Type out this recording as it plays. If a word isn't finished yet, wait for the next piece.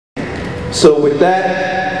So with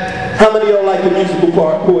that, how many of y'all like the musical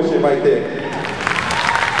portion right there?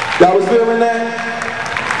 Y'all was feeling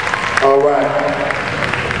that? All right.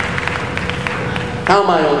 How am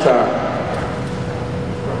I on time?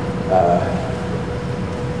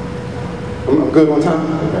 I'm good on time?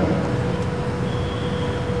 Okay.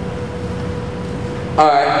 All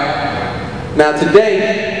right. Now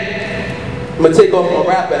today, I'm going to take off my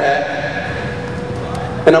rapper hat,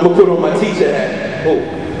 and I'm going to put on my teacher hat. Oh,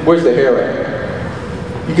 where's the hair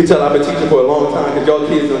at? You can tell I've been teaching for a long time because y'all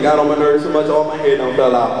kids done got on my nerves so much, all my hair done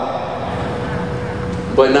fell out.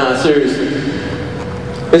 But nah, seriously.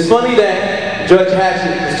 It's funny that Judge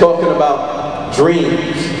Hatchett is talking about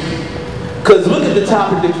dreams. Because look at the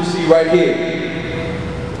topic that you see right here.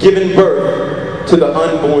 Giving birth to the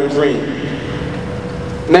unborn dream.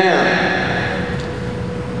 Now,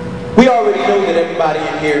 we already know that everybody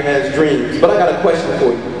in here has dreams, but I got a question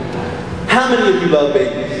for you. How many of you love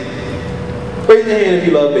babies? Raise your hand if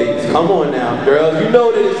you love babies. Come on now, girls. You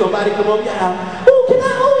know that if somebody come over your house, oh, can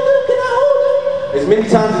I hold them? Can I hold them? As many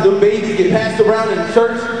times as those babies get passed around in the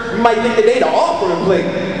church, you might think that they the offering plate.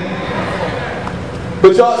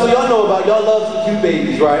 But y'all, so y'all know about, y'all love some cute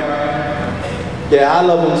babies, right? Yeah, I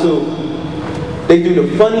love them too. They do the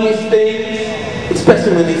funniest things,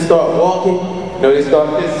 especially when they start walking. You know, they start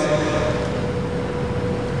this.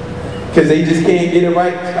 Because they just can't get it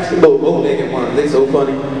right. Especially low-legged ones. They so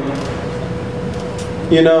funny.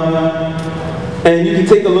 You know? And you can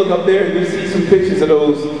take a look up there and you see some pictures of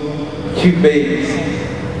those cute babies.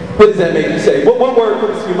 What does that make you say? What word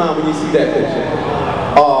comes to your mind when you see that picture?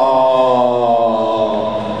 Oh,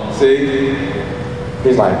 see?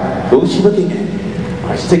 He's like, who's she looking at?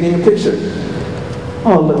 Oh, she's taking a picture.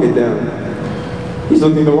 Oh, look at them. He's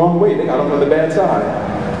looking the wrong way. They got him on the bad side.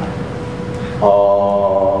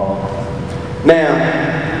 Oh. Now,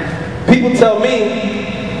 people tell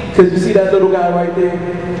me, because you see that little guy right there?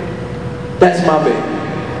 That's my baby.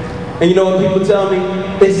 And you know what people tell me?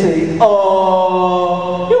 They say,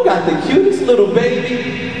 oh, you got the cutest little baby.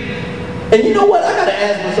 And you know what? I gotta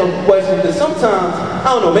ask myself a question, because sometimes, I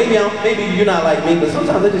don't know, maybe you're not like me, but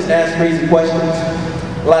sometimes I just ask crazy questions.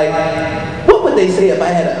 Like, what would they say if I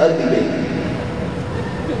had an ugly baby?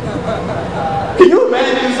 Can you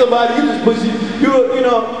imagine somebody, you just push you're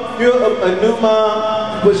a new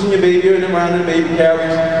mom, pushing your baby around in the baby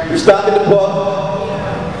carriage. You stop at the park.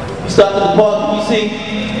 You stop at the park and you see,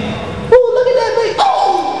 oh, look at that baby.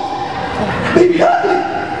 Oh, baby ugly.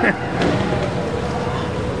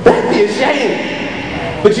 That'd be a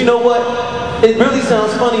shame. But you know what? It really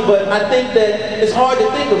sounds funny, but I think that it's hard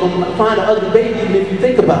to think of them, find an ugly baby even if you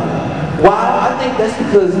think about it. Why? I think that's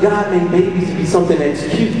because God made babies to be something that's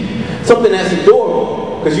cute, something that's adorable.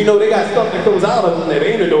 Because you know they got stuff that comes out of them that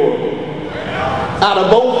ain't adorable. Out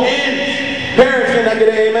of both ends. Parents cannot get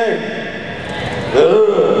an amen.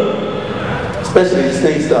 Ugh. Especially the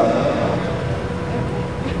stink stuff.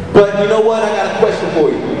 But you know what? I got a question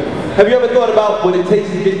for you. Have you ever thought about what it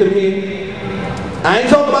takes to get them here? I ain't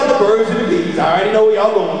talking about the birds and the bees. I already know where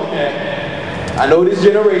y'all going with that. I know this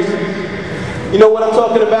generation. You know what I'm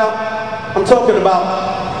talking about? I'm talking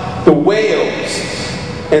about the whales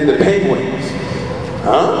and the penguins.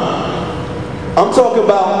 Huh? I'm talking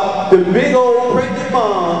about the big old pregnant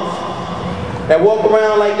moms that walk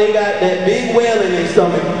around like they got that big whale in their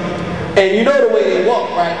stomach. And you know the way they walk,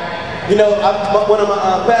 right? You know, one of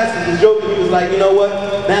my pastors was joking. He was like, you know what?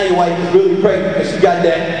 Now your wife is really pregnant because she got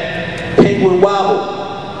that penguin wobble.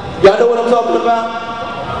 Y'all know what I'm talking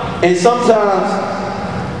about? And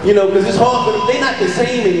sometimes, you know, because it's hard for them, they're not the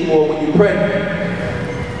same anymore when you're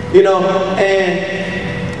pregnant. You know,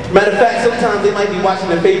 and matter of fact, sometimes they might be watching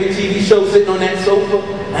their favorite TV show sitting on that sofa,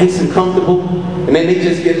 nice and comfortable, and then they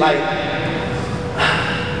just get like,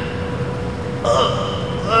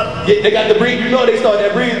 they got to breathe, you know they start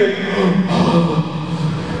that breathing.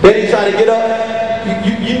 Then they try to get up.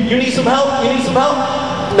 You need some help? You need some help?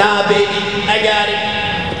 Nah, baby, I got it.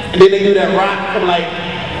 And then they do that rock from like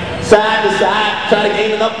side to side, try to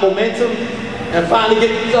gain enough momentum, and finally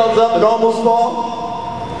get themselves up and almost fall.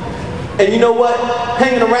 And you know what?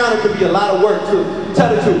 Hanging around it could be a lot of work too.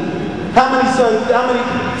 Tell the truth. How many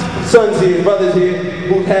sons here, brothers here,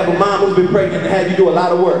 who have a mom who's been pregnant and had you do a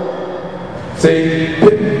lot of work? See,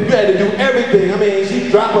 you had to do everything. I mean, she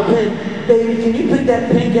drop a pen. Baby, can you put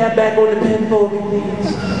that pen cap back on the pen for me,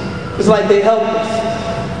 please? It's like they help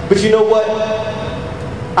us. But you know what?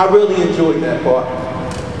 I really enjoyed that part.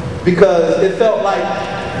 Because it felt like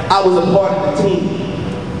I was a part of the team.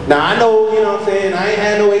 Now I know, you know what I'm saying, I ain't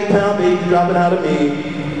had no 8-pound baby dropping out of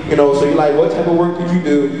me. You know, so you're like, what type of work did you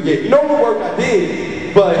do? Yeah, you know what work I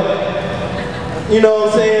did, but, you know what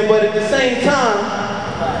I'm saying, but at the same time,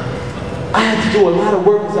 I had to do a lot of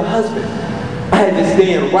work as a husband. I had to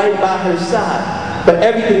stand right by her side for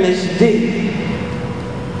everything that she did.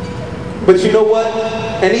 But you know what?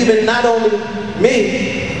 And even not only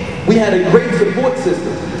me, we had a great support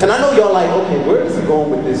system. And I know y'all like, okay, where is he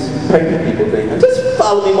going with this pregnant people thing? Just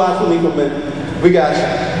follow me, watch me for a minute. We got you.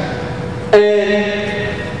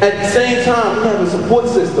 And at the same time, we have a support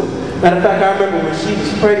system. Matter of fact, I remember when she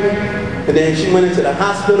was pregnant, and then she went into the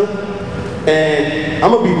hospital. And I'm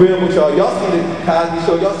gonna be real with y'all. Y'all see the Cosby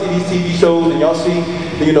Show, y'all see these TV shows, and y'all see,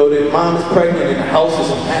 you know, that mom is pregnant and the house is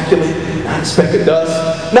immaculate, not a speck of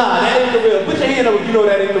dust. Nah, that ain't the real. Put your hand up if you know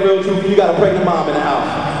that ain't the real truth. You got a pregnant mom in the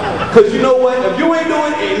house. Cause you know what? If you ain't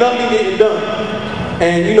doing it, ain't nothing getting done.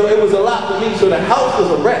 And you know, it was a lot for me. So the house was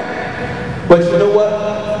a wreck. But you know what?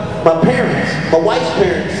 My parents, my wife's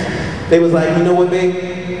parents, they was like, you know what,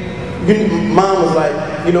 babe? Mom was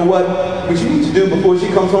like, you know what you need to do before she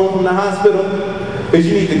comes home from the hospital is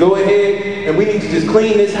you need to go ahead and we need to just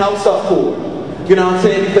clean this house up for her. You know what I'm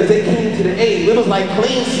saying? Because they came to the aid. It was like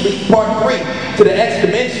Clean Sleep Part 3 to the X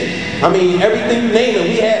dimension. I mean, everything you name it,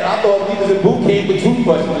 we had. I thought we was in boot camp with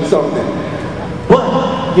toothbrushes or something.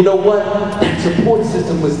 But, you know what? That support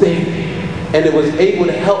system was there. And it was able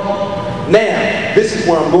to help. Now, this is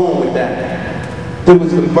where I'm going with that. There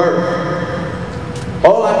was the birth.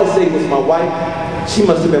 All I can say was my wife, she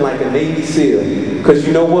must have been like a Navy SEAL. Because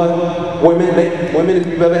you know what? Women, if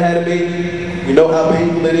you've ever had a baby, you know how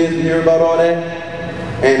painful it is to hear about all that.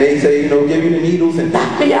 And they say, you know, give you the needles and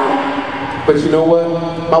knock me out. But you know what?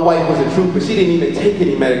 My wife was a trooper. She didn't even take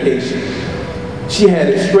any medication. She had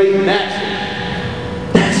it straight natural.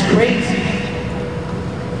 That's crazy.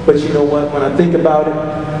 But you know what? When I think about it,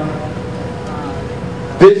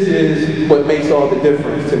 this is what makes all the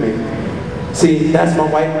difference to me. See, that's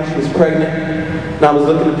my wife when she was pregnant, and I was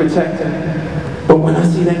looking to protect her. But when I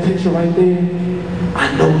see that picture right there,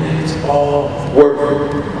 I know that it's all worth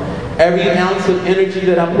it. Every ounce of energy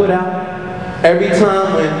that I put out, every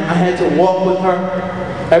time when I had to walk with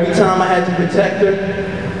her, every time I had to protect her,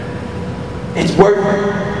 it's worth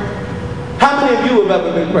it. How many of you have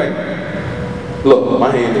ever been pregnant? Look,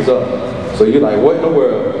 my hand is up. So you're like, what in the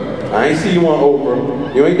world? I ain't see you on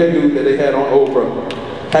Oprah. You ain't that dude that they had on Oprah.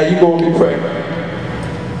 How you gonna be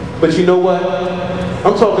pregnant? But you know what?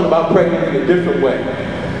 I'm talking about pregnant in a different way.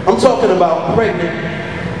 I'm talking about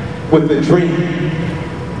pregnant with a dream.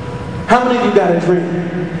 How many of you got a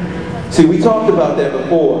dream? See, we talked about that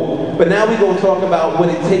before, but now we're gonna talk about what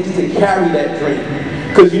it takes to carry that dream.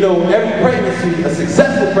 Because you know, every pregnancy, a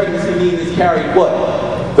successful pregnancy means it's carried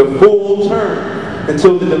what? The full term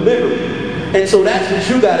until the delivery. And so that's what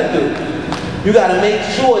you gotta do. You gotta make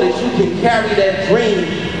sure that you can carry that dream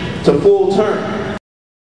to full term.